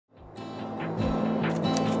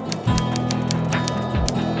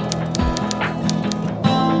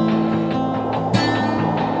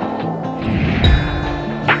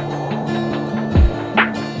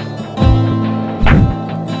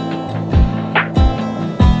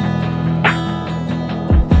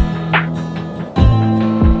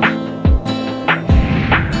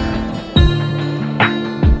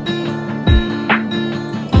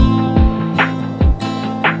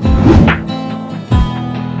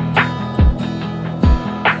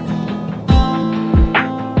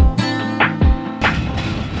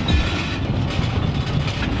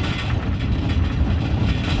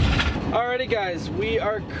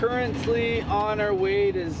are currently on our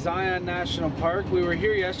way to Zion National Park. We were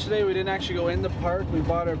here yesterday. We didn't actually go in the park. We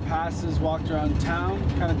bought our passes, walked around town,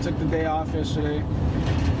 kind of took the day off yesterday.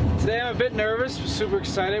 Today I'm a bit nervous, super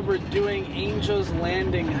excited. We're doing Angel's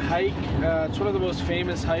Landing hike. It's one of the most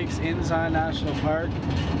famous hikes in Zion National Park,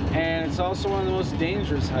 and it's also one of the most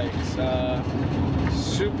dangerous hikes.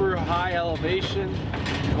 Super high elevation,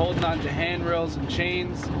 you're holding on to handrails and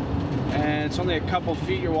chains, and it's only a couple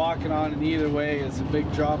feet you're walking on, and either way it's a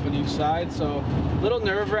big drop on each side. So a little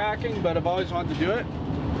nerve-wracking, but I've always wanted to do it,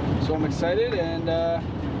 so I'm excited, and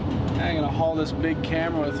I'm gonna haul this big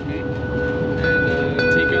camera with me and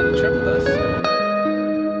take you on the trip with us.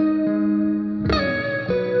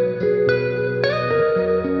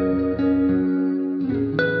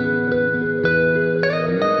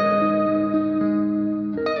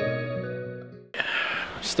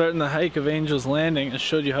 Starting the hike of Angel's Landing. I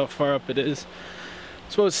showed you how far up it is.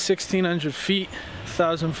 It's about 1,600 feet,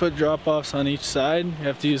 1,000-foot drop-offs on each side. You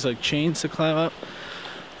have to use like chains to climb up.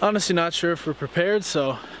 Honestly not sure if we're prepared,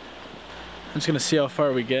 so I'm just gonna see how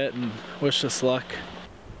far we get and wish us luck.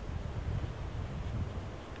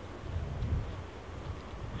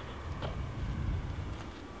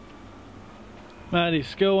 Maddie,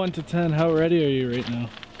 scale 1 to 10, how ready are you right now?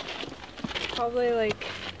 Probably like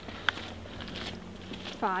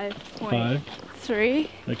 5.3.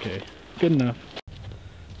 Okay, good enough.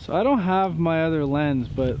 So I don't have my other lens,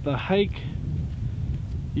 but the hike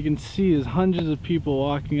you can see is hundreds of people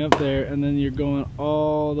walking up there, and then you're going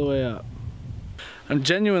all the way up. I'm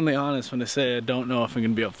genuinely honest when I say I don't know if I'm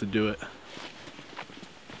gonna be able to do it.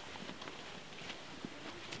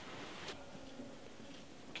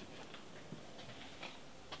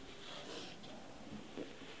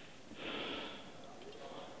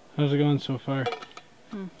 How's it going so far?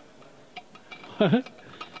 What?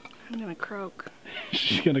 I'm gonna croak.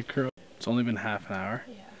 She's gonna croak. It's only been half an hour.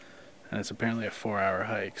 Yeah. And it's apparently a 4-hour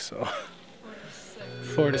hike, so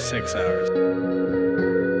 4 to 6 hours.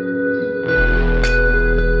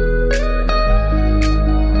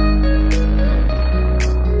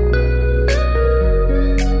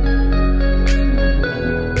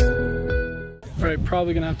 Alright,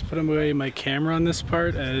 probably gonna have to put away my camera on this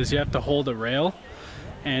part, as you have to hold a rail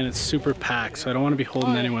and it's super packed, so I don't want to be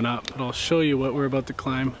holding anyone up, but I'll show you what we're about to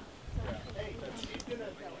climb.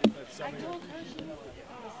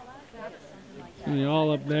 And you're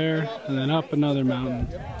all up there, and then up another mountain.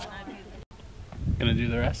 Gonna do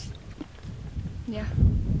the rest? Yeah.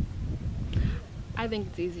 I think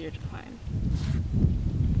it's easier to climb.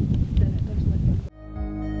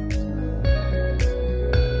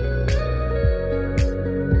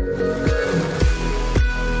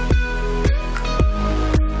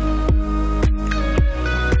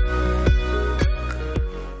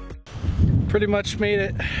 Pretty much made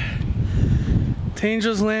it to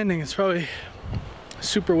Angel's Landing. It's probably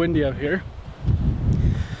super windy out here,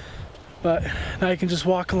 but now you can just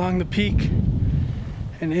walk along the peak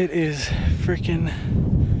and it is freaking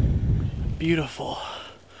beautiful.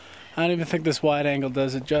 I don't even think this wide angle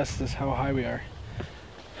does it justice how high we are.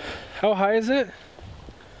 How high is it?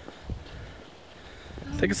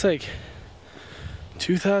 I think it's like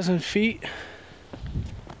 2,000 feet.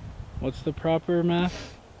 What's the proper math?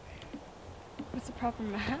 What's the proper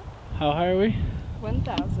map? How high are we?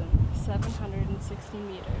 1,760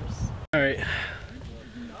 meters. Alright,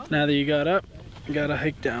 now that you got up, you gotta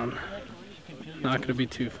hike down. Not gonna be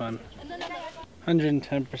too fun.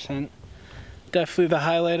 110%. Definitely the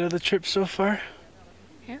highlight of the trip so far.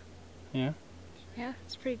 Yeah? Yeah? Yeah,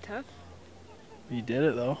 it's pretty tough. You did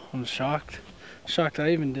it though. I'm shocked. Shocked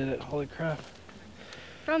I even did it. Holy crap.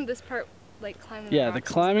 From this part, like climbing Yeah, the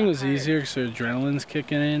climbing was hard. easier because the adrenaline's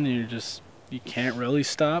kicking in and you can't really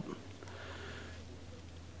stop.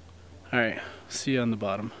 Alright, see you on the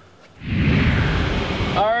bottom.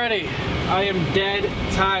 Alrighty, I am dead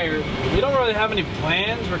tired. We don't really have any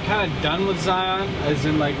plans. We're kind of done with Zion, as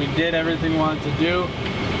in like we did everything we wanted to do.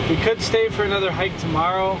 We could stay for another hike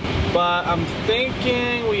tomorrow, but I'm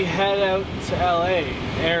thinking we head out to LA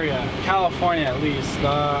area, California at least.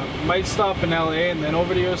 Might stop in LA and then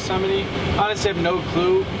over to Yosemite. Honestly, I have no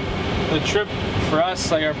clue. The trip for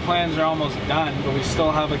us, like our plans are almost done, but we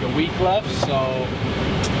still have like a week left, so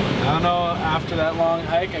I don't know, after that long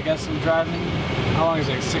hike, I guess I'm driving, how long is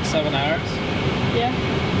it, like 6-7 hours? Yeah.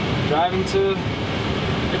 Driving to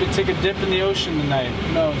maybe take a dip in the ocean tonight,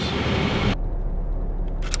 who knows?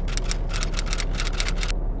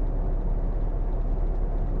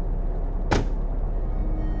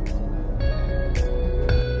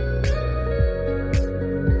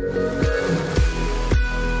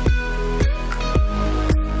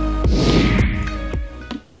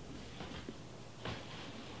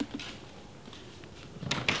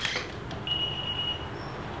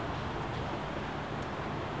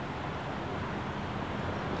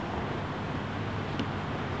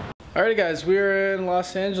 Alrighty guys, we're in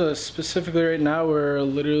Los Angeles. Specifically right now, we're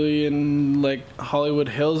literally in like Hollywood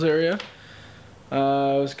Hills area. It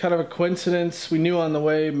was kind of a coincidence. We knew on the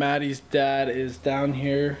way Maddie's dad is down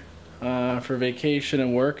here for vacation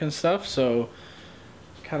and work and stuff, so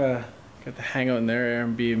kind of got to hang out in their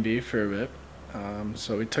Airbnb for a bit.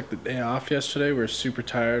 So we took the day off yesterday. We were super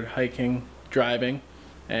tired, hiking, driving,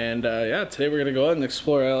 and yeah, today we're gonna go out and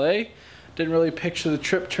explore LA. Didn't really picture the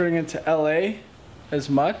trip turning into LA as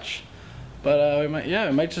much, but we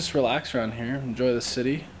might just relax around here, enjoy the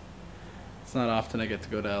city. It's not often I get to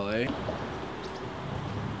go to LA.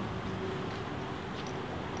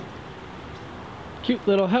 Cute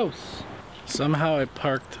little house. Somehow I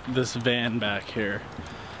parked this van back here,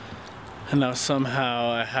 and now somehow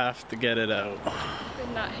I have to get it out.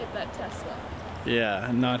 Did not hit that Tesla. Yeah,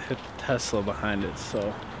 and not hit the Tesla behind it,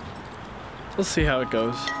 so we'll see how it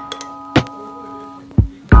goes.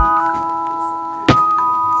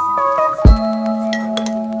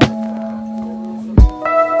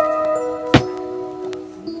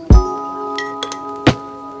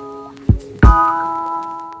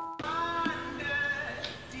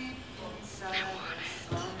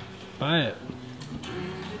 Buy it.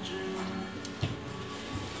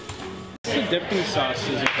 What's the dipping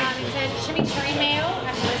sauces? It should be cherry mayo,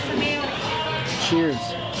 Unported mayo. Cheers.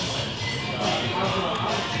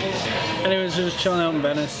 Anyways, we're just chilling out in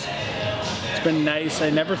Venice. It's been nice. I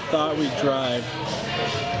never thought we'd drive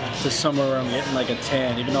to somewhere where I'm getting like a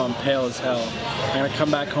tan, even though I'm pale as hell. I'm gonna come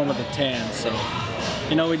back home with a tan, so.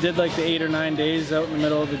 You know, we did like the 8 or 9 days out in the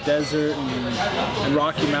middle of the desert and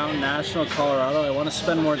Rocky Mountain National, Colorado. I want to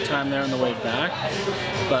spend more time there on the way back.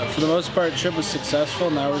 But for the most part, the trip was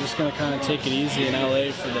successful. Now we're just going to kind of take it easy in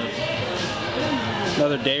LA for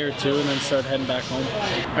another day or two and then start heading back home.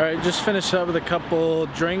 Alright, just finished up with a couple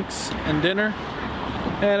drinks and dinner.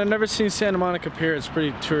 And I've never seen Santa Monica Pier. It's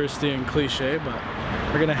pretty touristy and cliche, but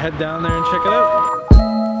we're going to head down there and check it out.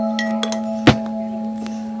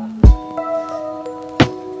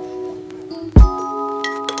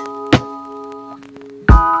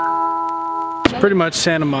 Pretty much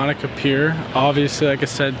Santa Monica Pier. Obviously, like I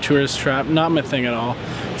said, tourist trap, not my thing at all.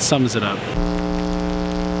 Sums it up.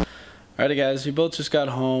 Alrighty guys, we both just got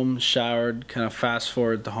home, showered, kind of fast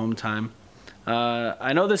forward to home time.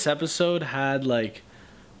 I know this episode had like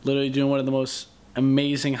literally doing one of the most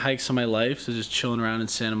amazing hikes of my life, so just chilling around in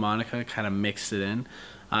Santa Monica, kind of mixed it in.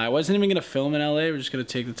 I wasn't even gonna film in LA, we're just gonna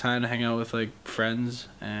take the time to hang out with like friends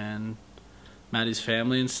and Maddie's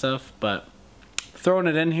family and stuff, but throwing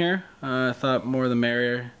it in here, I thought more the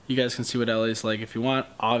merrier. You guys can see what LA's like if you want.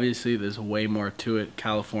 Obviously, there's way more to it.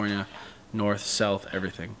 California, north, south,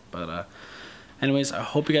 everything. But anyways, I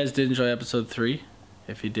hope you guys did enjoy episode 3.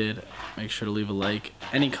 If you did, make sure to leave a like.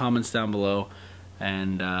 Any comments down below.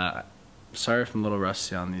 And sorry if I'm a little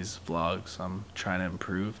rusty on these vlogs. I'm trying to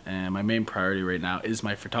improve. And my main priority right now is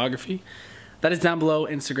my photography. That is down below,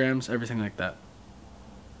 Instagrams, everything like that.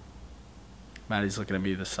 Maddie's looking at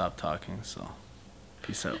me to stop talking, so...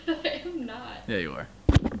 Peace out. I'm not. Yeah, you are.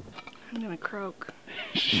 I'm gonna croak.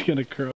 She's gonna croak.